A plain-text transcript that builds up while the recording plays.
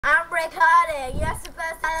I'm recording. You're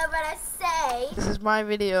supposed to know what I say. This is my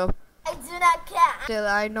video. I do not care. Still,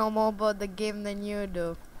 I know more about the game than you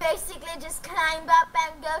do. Basically, just climb up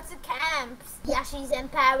and go to camps. Yashi's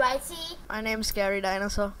Empire, right? My name's Scary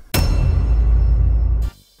Dinosaur.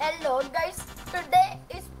 Hello, guys. Today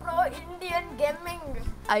is Pro Indian Gaming.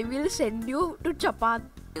 I will send you to Chapat.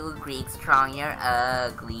 You Greek strong, you're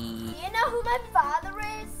ugly. You know who my father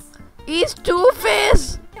is? He's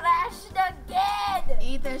Two-Face! Crashed again.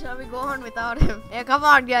 Ethan, shall we go on without him? Yeah, come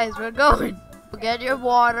on, guys, we're going. Get your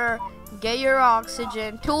water, get your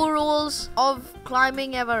oxygen. 2 rules of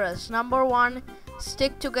climbing Everest. Number 1,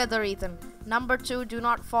 stick together, Ethan. Number 2, do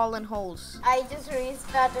not fall in holes. I just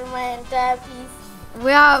restarted my entire piece. We're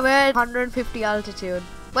at 150 altitude.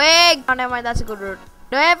 Wait! Oh, never mind, that's a good route.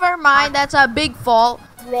 Never mind, that's a big fall.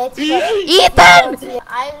 Wait, Ethan!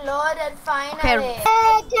 I loaded finally. Okay.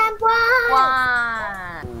 Hey, jump on!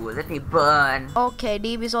 Wow. Ooh, let me burn. Okay,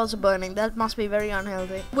 Deep is also burning. That must be very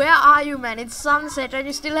unhealthy. Where are you, man? It's sunset and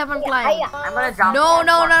you still haven't climbed. I'm gonna jump. No,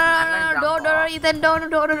 off. Ethan,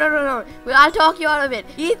 don't. Well, I'll talk you out of it.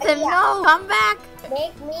 Ethan, no, come back.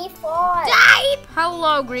 Make me fall. Die!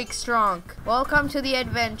 Hello, Greek Strong. Welcome to the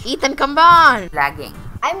adventure. Ethan, come on. Lagging.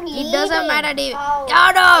 I'm leaving. It doesn't matter, Davey.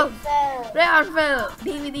 Oh, no! fell. Rayon fell.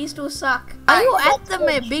 Davey, these two suck. Are you at the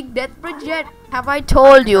big death bridge yet? Have I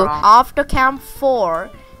told you, after Camp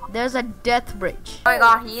 4, there's a death bridge. Oh my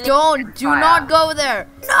god, healing. Do not go there.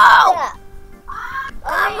 No! Yeah.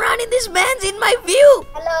 I'm running. This man's in my view.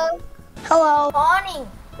 Hello. Morning.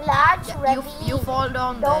 Large ravine. You fall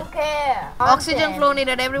down there. Don't care. Oxygen flow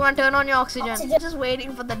needed. Everyone turn on your oxygen. Just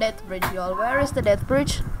waiting for the death bridge, y'all. Where is the death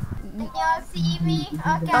bridge? You see me?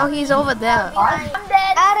 Okay. Oh, he's over there. I'm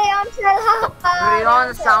dead.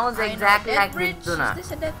 Rayon sounds I know, exactly death like bridge. Mituna. Is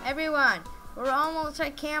this a death? Everyone, we're almost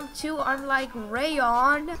at Camp 2. Unlike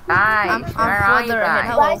Rayon. Guys, I'm where are you further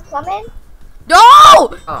ahead. guys? Hello. coming?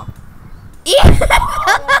 No! Oh.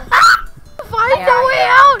 Find the way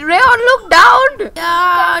out! Rayon, look down!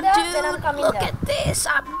 Yeah, Then I'm dude, coming look down. at this.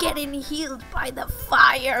 I'm getting healed by the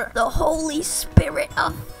fire. The Holy Spirit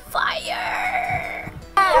of fire.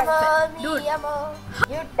 Dude.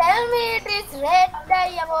 You tell me it is red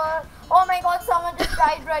diamond. Oh my god, someone just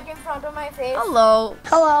died right in front of my face. Hello.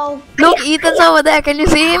 Hello. Look, Ethan's over there. Can you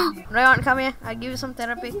see him? Rayon, come here. I'll give you some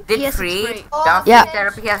therapy. Did Yes, it's free? Oh, Downstairs yeah.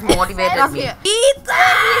 therapy has motivated Come me. here.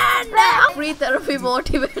 Ethan! Free therapy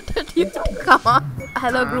motivated you. Come on.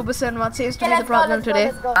 Hello, Gruberson. What seems to be the problem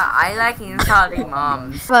today? I like insulting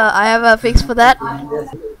moms. I have a fix for that.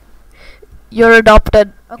 You're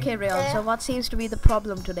adopted. Okay, Rayon, so what seems to be the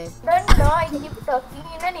problem today? Don't know, I keep talking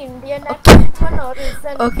in an Indian accent for no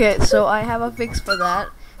reason. Okay, so I have a fix for that.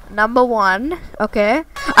 Number 1, okay,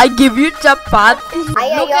 I give you chapati.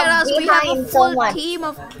 Look at us, we have a full team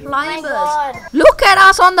of climbers. God. Look at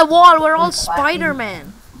us on the wall, we're all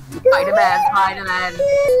Spider-Man. Spider-Man. Spider-Man,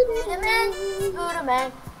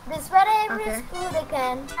 Scooter-Man. This is where every Okay. scooter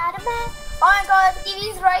can. Spider-Man. Oh my god,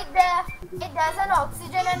 TV's right there. It does an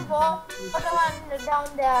oxygen and water one down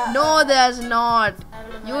there. No, there's not.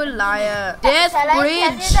 You liar. Death Shall I tell bridge.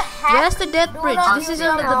 you the hack? Where's the death Do bridge? not This use isn't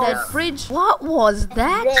your the mouse. death bridge. What was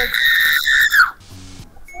that?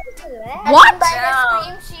 I What? think by the Yeah.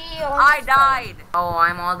 scream she I almost died. Oh,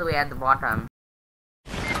 I'm all the way at the bottom.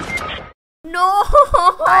 No!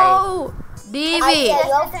 Davey,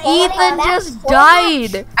 I- Ethan just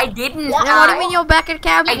died. I didn't What do die. you mean you're back at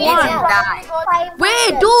Camp I 1? didn't die.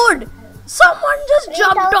 Wait, dude! Someone just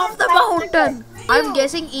jumped off the mountain. I'm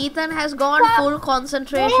guessing Ethan has gone full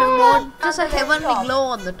concentration mode. Just a heavenly glow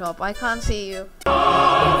on the top. I can't see you.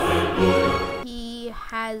 He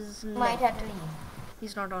has Might left. have to leave.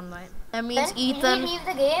 He's not online. That means Then will he Ethan leave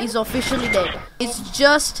the game? is officially dead. It's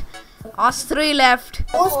just us 3 left.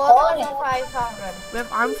 4,500.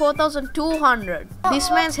 I'm 4,200. This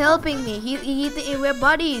man's helping me. We're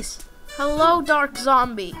buddies. Hello, Dark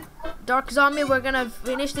Zombie. Dark Zombie, we're gonna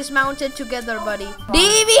finish this mountain together, buddy.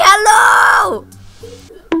 Davey, hello!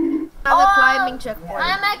 Another climbing checkpoint.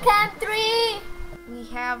 I'm at Camp 3. We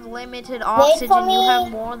have limited oxygen. You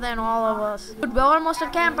have more than all of us. Dude, we're almost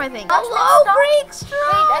at camp, I think. Hello, Stop. Greek Strong!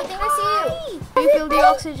 Wait, I think I see you. Refill the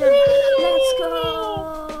oxygen. Let's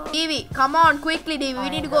go. Davey, come on, quickly, Davey. We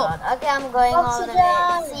need to go. Okay, I'm going all the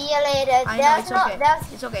way. See you later. I know, it's okay.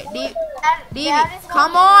 It's okay. Davey, there is no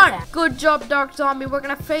come need on! there. Good job, Dark Zombie. We're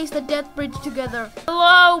gonna face the death bridge together.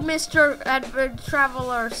 Hello, Mr.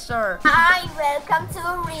 Traveler, sir. Hi, welcome to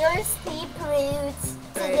Real Steep Routes.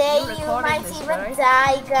 Today you're you recording might this, even right?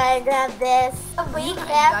 die, guys, of this. Be you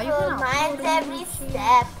careful, gonna mind upload every this?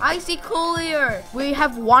 step. I see Coolier. We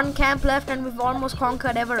have 1 camp left and we've almost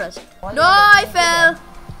conquered Everest. No, I fell.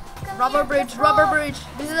 Rubber bridge, rubber bridge.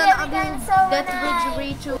 This is an death bridge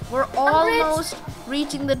reach. We're almost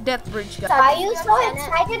reaching the death bridge, guys. Are you so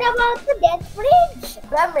excited about the death bridge?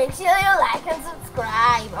 Well, make sure you like and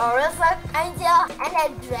subscribe, or else I'll find an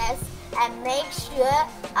address and make sure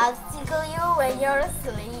I'll tickle you when you're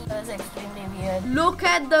asleep. That's extremely weird. Look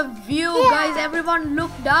at the view, guys. Everyone, look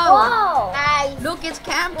down. Whoa, guys. Look, it's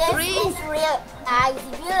Camp This 3. is real, guys.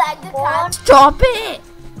 If you like the camp, Stop it!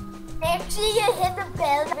 make sure you hit the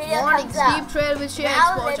bell. Video Warning, thumbs up. steep trail with sheer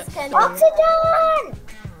Now exposure. let's continue. Oxygen!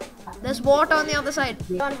 There's water on the other side.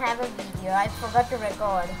 We don't have a video. I forgot to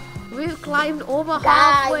record. We've climbed over Guys,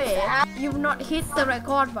 halfway. You've not hit the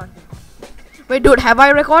record button. Wait, dude, have I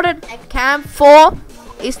recorded? Camp 4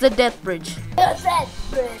 is the death bridge.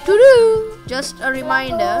 Doo-doo. Just a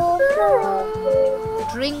reminder,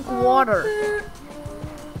 drink water.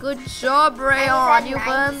 Good job, Rayon. You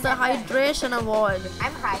earned the hydration award.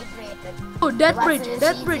 I'm hydrated. Oh, death What bridge, did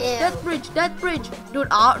death she bridge, do? death bridge, death bridge. Dude,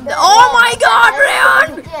 oh my god,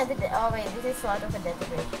 Rayon! Oh wait, this is sort of a death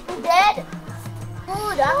bridge. I'm dead!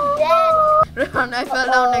 Dude, I'm dead! Rayon, I fell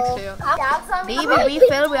down next to you. Davey, we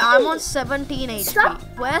fell. I'm on 17 HP. Stop.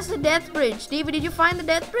 Where's the death bridge? Davey, did you find the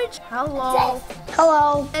death bridge? Hello.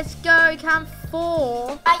 Hello. Let's go, Camp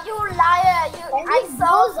 4. Are you liar? I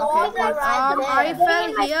saw water right there. I fell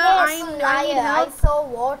here. I need help. I saw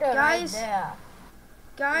water Guys. right there.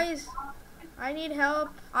 Guys, I need help.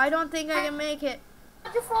 I don't think I can make it.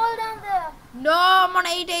 Did you fall down there? No, I'm on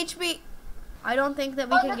 8 HP. I don't think that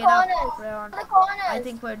we On can the get up, corners. Rayon. On the corners. I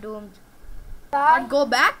think we're doomed. God. Go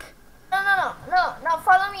back? No,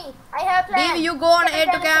 follow me. I have plans. Davey, you go on Get the ahead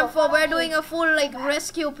to dinosaur, Camp 4. follow We're me. doing a full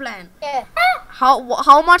rescue plan. Yeah.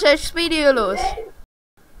 How much HP do you lose?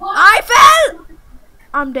 I fell!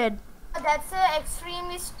 I'm dead. That's an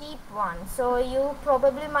extremely steep one, so you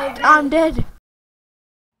probably might be... I'm dead.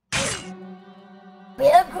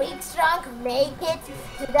 Will Greekstrong make it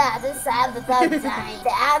to the other side of the third time?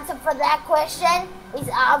 The answer for that question is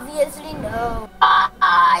obviously no.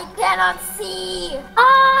 I cannot see.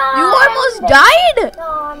 You almost died? No,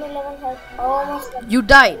 I'm 11 health. Almost. You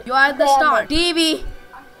died. You are at the start. Davey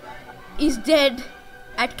is dead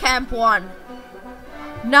at Camp 1.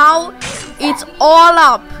 Now it's all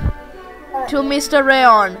up to Mr.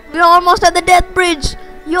 Rayon. You're almost at the death bridge.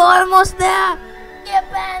 You're almost there.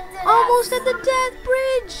 Almost at the death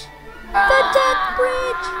bridge. The death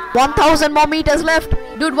bridge. 1,000 more meters left.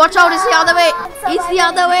 Dude, watch out. It's the other way. It's the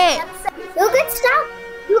other way. You get stuck.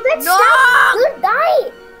 You get No. stuck. You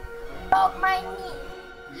die. Broke my knee.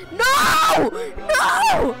 No!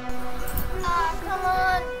 No! Come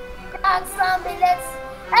on. Dark zombie, let's...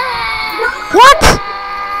 What?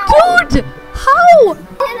 Dude! How?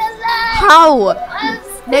 How? I'm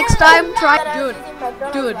Next time, try.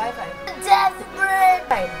 Dude. Death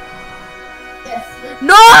bridge.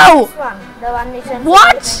 No! This one. The one which I'm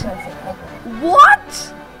What? Okay.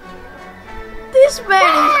 What? This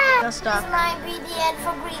man is stuck. This might be the end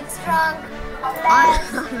for Greekstrong.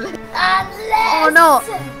 Unless... Oh no!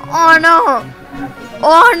 Oh no!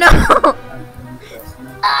 Oh no!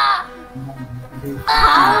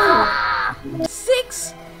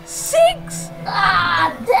 Six!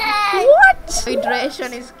 Dang. What?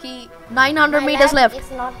 Hydration is key. 900 meters left.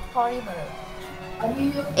 It's not horrible.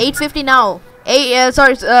 850 now.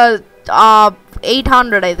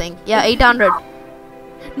 800 I think. Yeah, 800.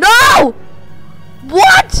 No!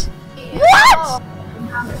 What? What?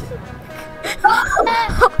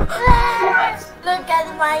 Look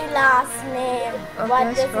at my last name. What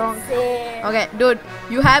that's does wrong. it say? Okay, dude,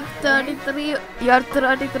 you have 33. You have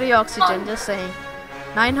 33 oxygen. Just saying.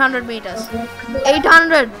 900 meters.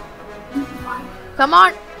 800. Come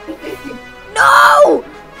on. No!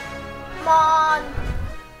 Come on.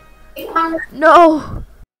 No.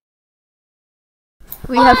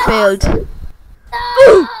 We have failed. No.